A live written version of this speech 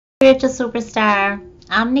Spiritual Superstar.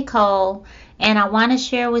 I'm Nicole, and I want to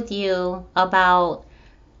share with you about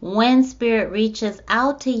when Spirit reaches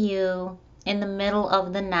out to you in the middle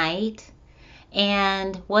of the night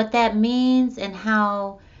and what that means and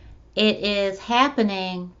how it is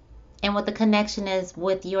happening and what the connection is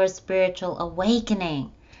with your spiritual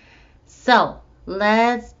awakening. So,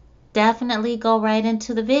 let's definitely go right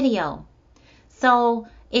into the video. So,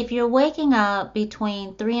 if you're waking up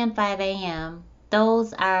between 3 and 5 a.m.,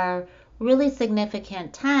 those are really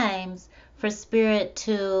significant times for Spirit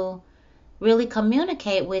to really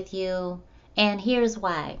communicate with you. And here's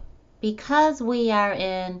why. Because we are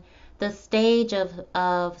in the stage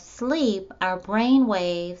of sleep, our brain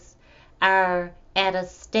waves are at a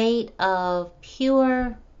state of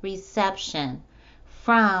pure reception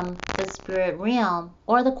from the spirit realm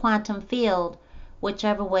or the quantum field.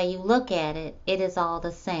 Whichever way you look at it, it is all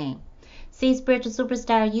the same. See, Spiritual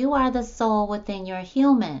Superstar, you are the soul within your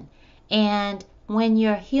human. And when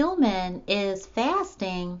your human is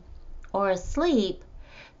fasting or asleep,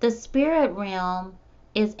 the spirit realm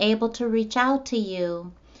is able to reach out to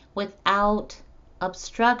you without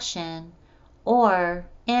obstruction or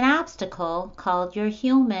an obstacle called your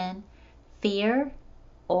human fear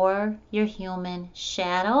or your human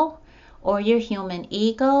shadow or your human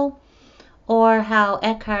ego, or how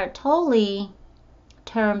Eckhart Tolle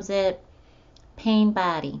terms it, pain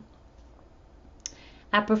body.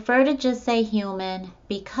 I prefer to just say human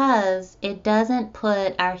because it doesn't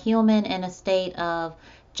put our human in a state of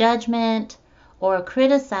judgment or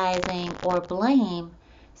criticizing or blame,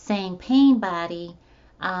 saying pain body,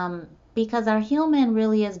 because our human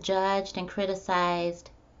really is judged and criticized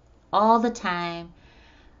all the time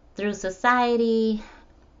through society,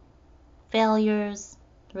 failures,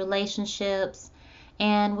 relationships,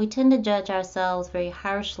 and we tend to judge ourselves very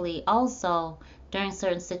harshly also during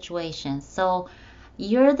certain situations. So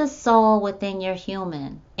you're the soul within your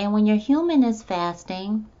human, and when your human is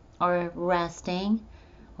fasting or resting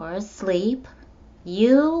or asleep,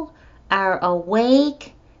 you are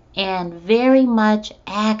awake and very much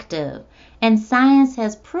active. And science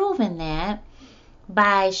has proven that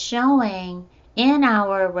by showing in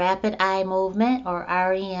our rapid eye movement or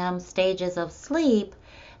REM stages of sleep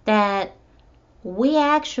that we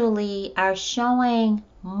actually are showing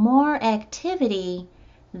more activity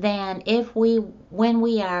than when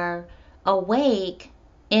we are awake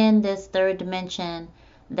in this third dimension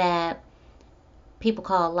that people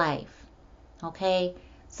call life. Okay?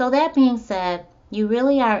 So that being said, you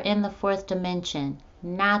really are in the fourth dimension,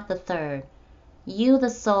 not the third. You, the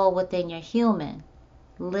soul within your human,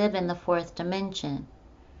 live in the fourth dimension.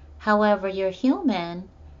 However, your human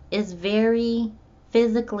is very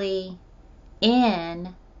physically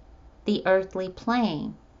in the earthly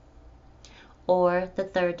plane or the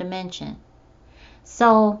third dimension.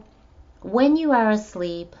 So when you are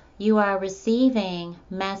asleep, you are receiving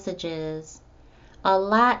messages a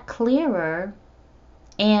lot clearer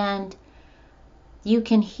and you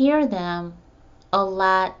can hear them a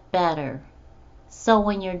lot better. So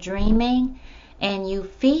when you're dreaming and you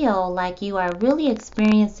feel like you are really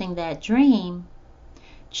experiencing that dream,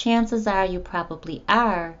 chances are you probably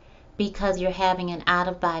are, because you're having an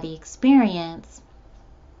out-of-body experience,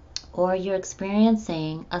 or you're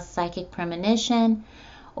experiencing a psychic premonition,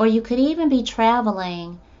 or you could even be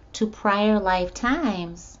traveling to prior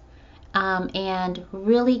lifetimes and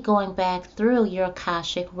really going back through your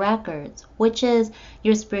Akashic records, which is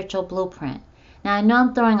your spiritual blueprint. Now, I know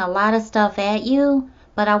I'm throwing a lot of stuff at you,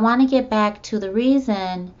 but I want to get back to the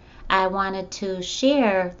reason I wanted to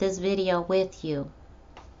share this video with you.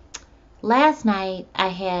 Last night, I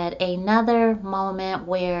had another moment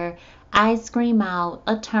where I scream out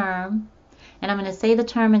a term, and I'm going to say the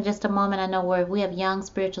term in just a moment. I know we have young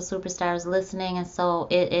spiritual superstars listening, and so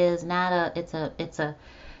it is not it's a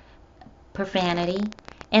profanity.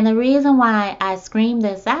 And the reason why I scream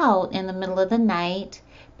this out in the middle of the night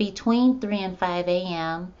between 3 and 5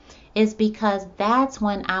 a.m. is because that's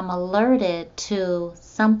when I'm alerted to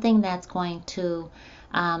something that's going to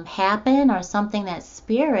happen, or something that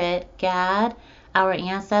Spirit, God, our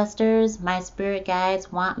ancestors, my spirit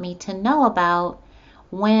guides want me to know about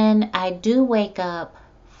when I do wake up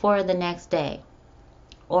for the next day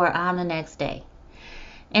or on the next day.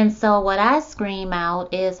 And so what I scream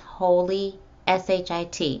out is holy,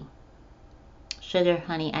 S-H-I-T, sugar,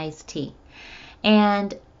 honey, iced tea.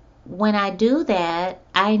 And when I do that,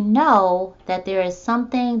 I know that there is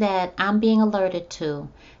something that I'm being alerted to,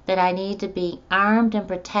 that I need to be armed and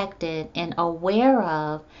protected and aware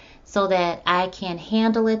of so that I can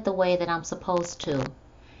handle it the way that I'm supposed to.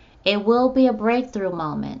 It will be a breakthrough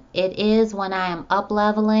moment. It is when I am up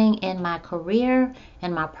leveling in my career,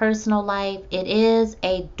 in my personal life. It is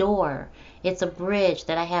a door. It's a bridge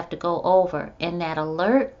that I have to go over. And that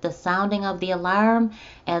alert, the sounding of the alarm,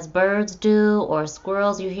 as birds do, or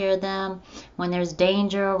squirrels, you hear them when there's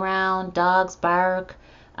danger around, dogs bark,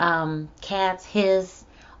 cats hiss,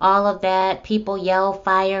 all of that. People yell,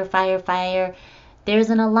 fire, fire, fire.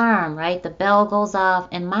 There's an alarm, right? The bell goes off,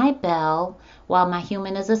 and my bell, while my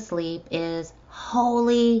human is asleep, is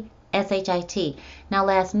holy, S-H-I-T. Now,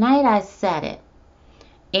 last night I said it,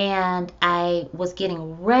 and I was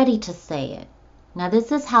getting ready to say it. Now,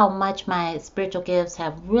 this is how much my spiritual gifts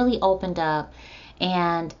have really opened up,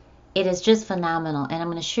 and it is just phenomenal. And I'm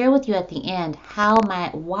going to share with you at the end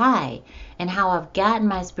why, and how I've gotten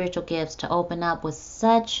my spiritual gifts to open up with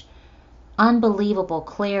such unbelievable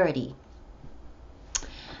clarity.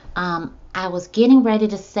 I was getting ready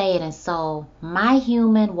to say it, and so my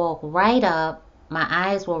human woke right up. My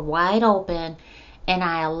eyes were wide open, and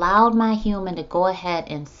I allowed my human to go ahead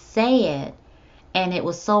and say it, and it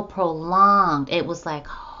was so prolonged. It was like,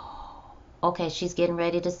 oh, okay, she's getting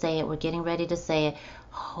ready to say it. We're getting ready to say it.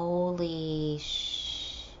 Holy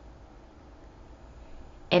sh.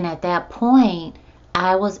 And at that point,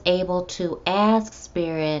 I was able to ask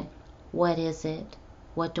Spirit, what is it?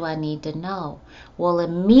 What do I need to know? Well,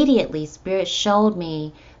 immediately Spirit showed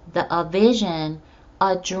me a vision,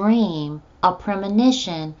 a dream, a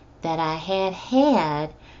premonition that I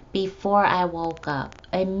had before I woke up.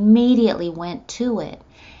 Immediately went to it.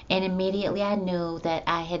 And immediately I knew that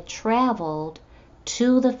I had traveled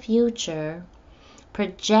to the future,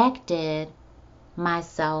 projected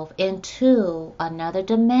myself into another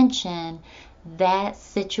dimension. That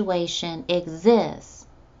situation exists.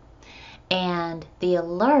 And the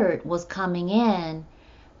alert was coming in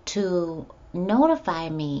to notify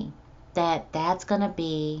me that that's going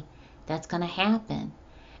to happen.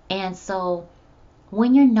 And so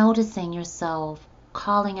when you're noticing yourself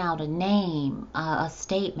calling out a name, a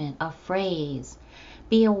statement, a phrase,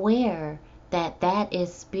 be aware that that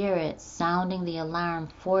is Spirit sounding the alarm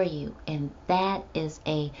for you. And that is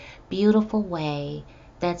a beautiful way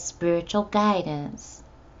that spiritual guidance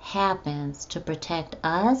happens to protect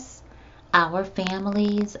us, our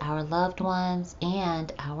families, our loved ones,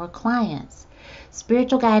 and our clients.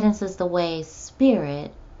 Spiritual guidance is the way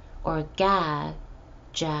Spirit, or God,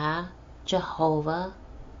 Jah, Jehovah,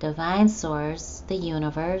 Divine Source, the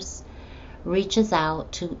universe, reaches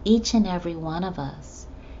out to each and every one of us.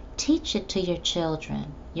 Teach it to your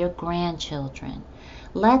children, your grandchildren.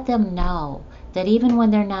 Let them know that even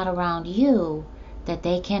when they're not around you, that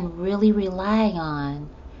they can really rely on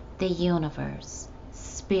the universe,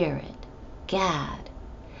 Spirit, God,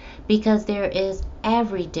 because there is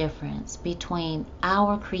every difference between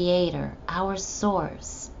our Creator, our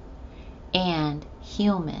Source, and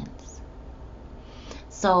humans.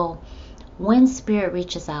 So when Spirit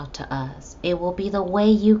reaches out to us, it will be the way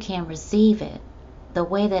you can receive it. The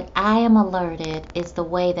way that I am alerted is the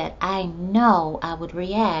way that I know I would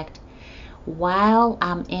react while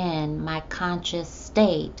I'm in my conscious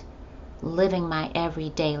state, living my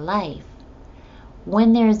everyday life.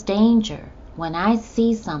 When there's danger, when I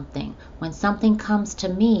see something, when something comes to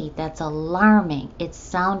me that's alarming, it's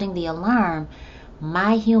sounding the alarm,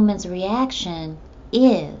 my human's reaction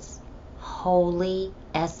is holy,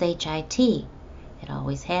 S-H-I-T. It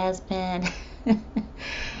always has been.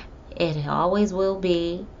 It always will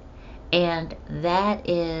be. And that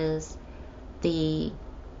is the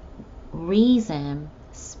reason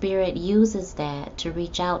Spirit uses that to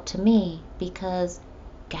reach out to me, because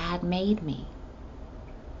God made me.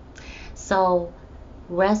 So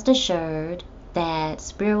rest assured that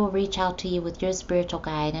Spirit will reach out to you with your spiritual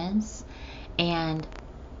guidance, and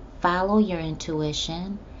follow your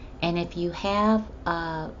intuition. And if you have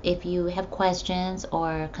questions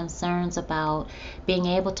or concerns about being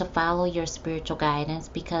able to follow your spiritual guidance,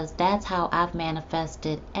 because that's how I've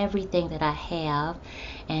manifested everything that I have,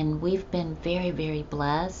 and we've been very, very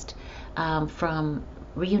blessed, from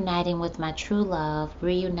reuniting with my true love,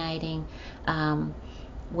 reuniting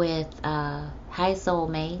with high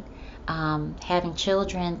soulmate, having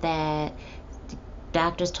children that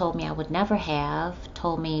doctors told me I would never have,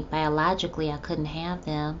 told me biologically I couldn't have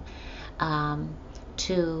them,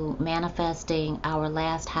 to manifesting our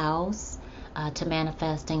last house, to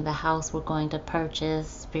manifesting the house we're going to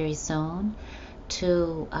purchase very soon,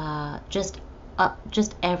 to just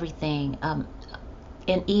everything,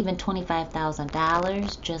 and even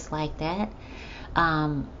 $25,000, just like that.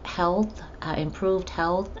 Health, improved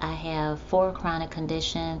health. I have 4 chronic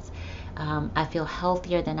conditions. I feel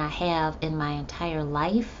healthier than I have in my entire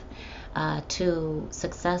life. to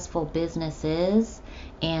successful businesses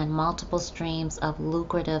and multiple streams of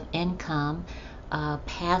lucrative income,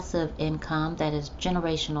 passive income that is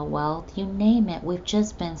generational wealth, you name it. We've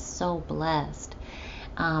just been so blessed.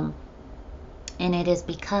 And it is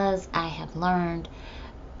because I have learned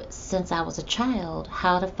since I was a child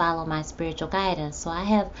how to follow my spiritual guidance. So I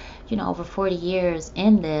have, over 40 years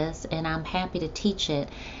in this, and I'm happy to teach it.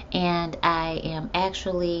 And I am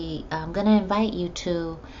actually going to invite you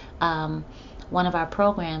to one of our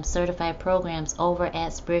programs, certified programs, over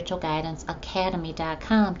at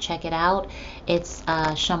spiritualguidanceacademy.com. Check it out. It's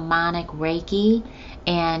shamanic Reiki,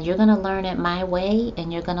 and you're going to learn it my way,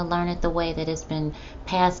 and you're going to learn it the way that it's been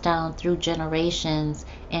passed down through generations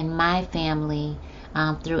in my family,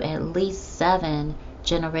 through at least 7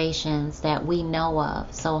 generations that we know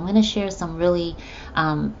of. So I'm going to share some really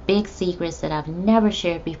big secrets that I've never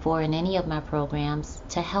shared before in any of my programs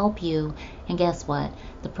to help you. And guess what?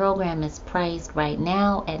 The program is priced right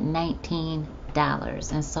now at $19.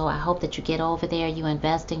 And so I hope that you get over there, you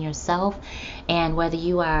invest in yourself, and whether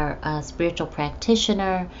you are a spiritual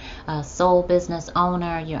practitioner, a soul business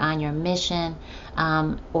owner, you're on your mission,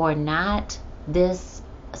 or not, this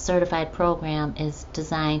certified program is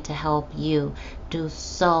designed to help you do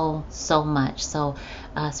so much. So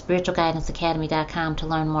spiritualguidanceacademy.com to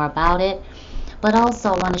learn more about it. But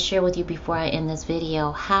also I want to share with you before I end this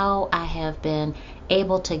video how I have been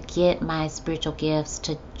able to get my spiritual gifts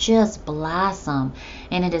to just blossom,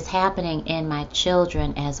 and it is happening in my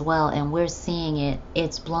children as well, and we're seeing it.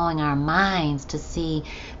 It's blowing our minds to see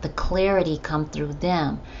the clarity come through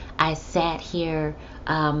them. I sat here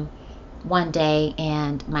one day,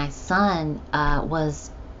 and my son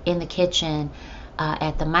was in the kitchen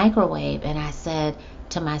at the microwave, and I said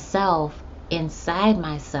to myself, inside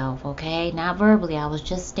myself, okay, not verbally, I was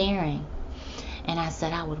just staring, and I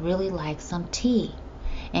said, I would really like some tea.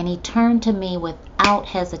 And he turned to me without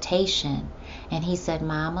hesitation, and he said,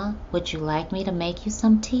 Mama, would you like me to make you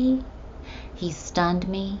some tea? He stunned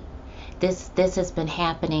me. This has been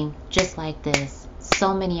happening just like this.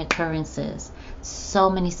 So many occurrences, so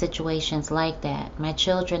many situations like that. My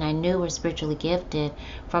children, I knew, were spiritually gifted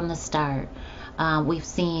from the start. We've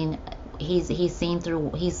seen, he's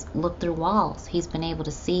looked through walls. He's been able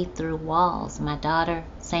to see through walls. My daughter,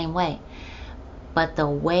 same way. But the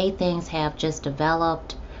way things have just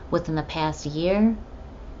developed within the past year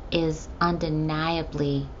is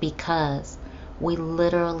undeniably because we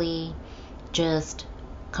literally just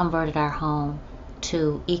converted our home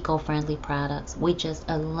to eco-friendly products. We just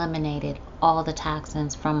eliminated all the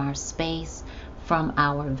toxins from our space, from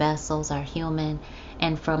our vessels, our human,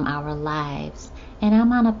 and from our lives. And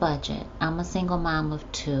I'm on a budget. I'm a single mom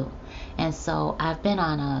of 2. And so I've been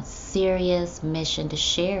on a serious mission to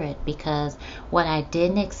share it, because what I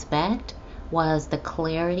didn't expect was the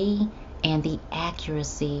clarity and the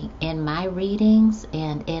accuracy in my readings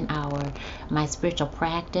and in my spiritual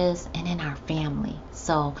practice and in our family.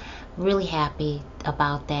 So really happy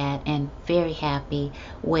about that, and very happy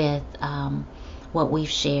with what we've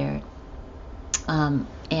shared.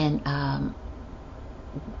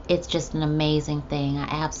 It's just an amazing thing.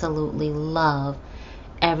 I absolutely love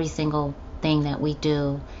every single thing that we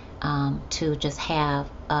do to just have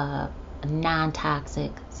a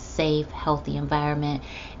non-toxic, safe, healthy environment,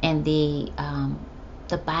 and the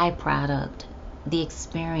byproduct, the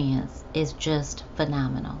experience is just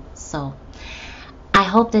phenomenal. So I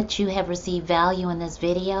hope that you have received value in this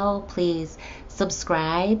video. Please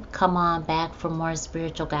subscribe. Come on back for more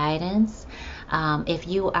spiritual guidance. If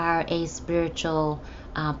you are a spiritual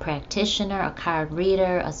practitioner, a card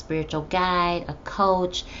reader, a spiritual guide, a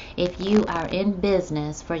coach, if you are in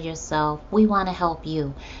business for yourself, we want to help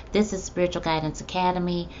you. This is Spiritual Guidance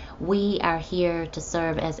Academy. We are here to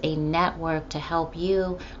serve as a network to help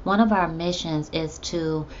you. One of our missions is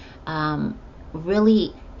to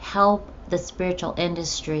really help the spiritual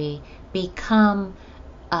industry become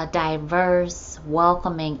a diverse,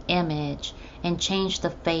 welcoming image and change the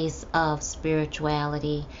face of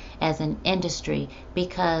spirituality as an industry,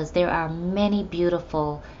 because there are many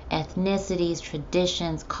beautiful ethnicities,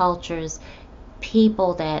 traditions, cultures,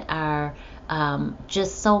 people that are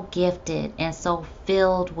just so gifted and so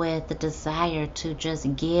filled with the desire to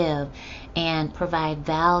just give and provide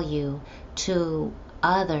value to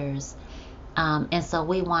others. And so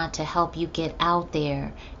we want to help you get out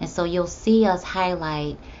there. And so you'll see us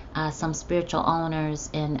highlight some spiritual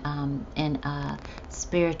owners and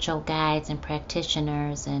spiritual guides and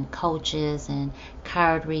practitioners and coaches and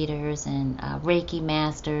card readers and Reiki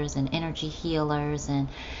masters and energy healers and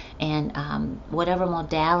whatever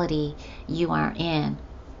modality you are in.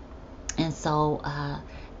 And so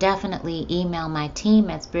definitely email my team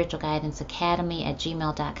at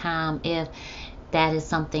spiritualguidanceacademy@gmail.com if that is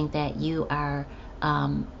something that you are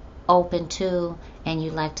open to and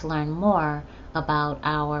you'd like to learn more about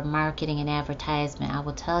our marketing and advertisement. I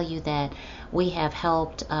will tell you that we have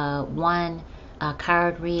helped one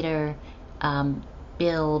card reader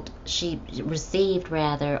she received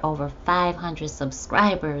rather over 500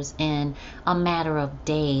 subscribers in a matter of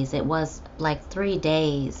days. It was like 3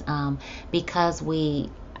 days because we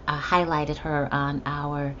highlighted her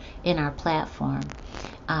in our platform.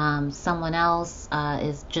 Someone else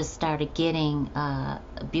is just started getting a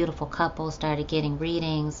beautiful couple started getting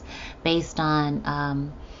readings based on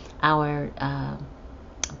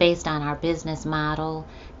our business model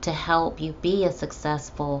to help you be a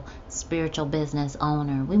successful spiritual business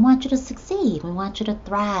owner. We want you to succeed. We want you to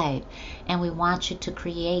thrive. And we want you to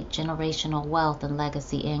create generational wealth and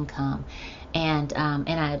legacy income. And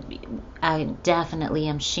I definitely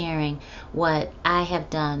am sharing what I have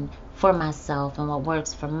done for myself and what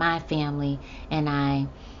works for my family. And I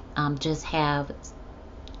just have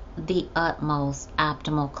the utmost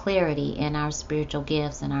optimal clarity in our spiritual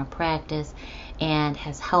gifts and our practice, and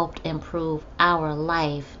has helped improve our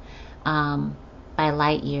life by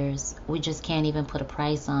light years. We just can't even put a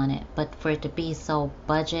price on it. But for it to be so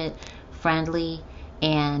budget friendly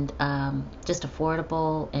and just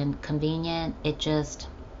affordable and convenient, it just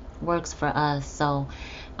works for us. So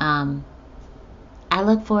I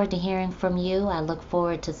look forward to hearing from you. I look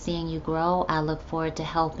forward to seeing you grow. I look forward to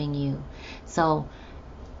helping you. So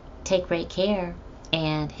take great care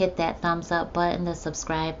and hit that thumbs up button, the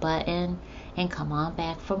subscribe button, and come on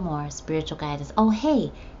back for more spiritual guidance. Oh,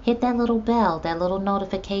 hey, hit that little bell, that little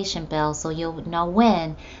notification bell, so you'll know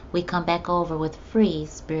when we come back over with free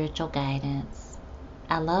spiritual guidance.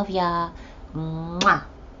 I love y'all. Mwah.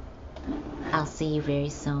 I'll see you very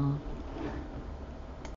soon.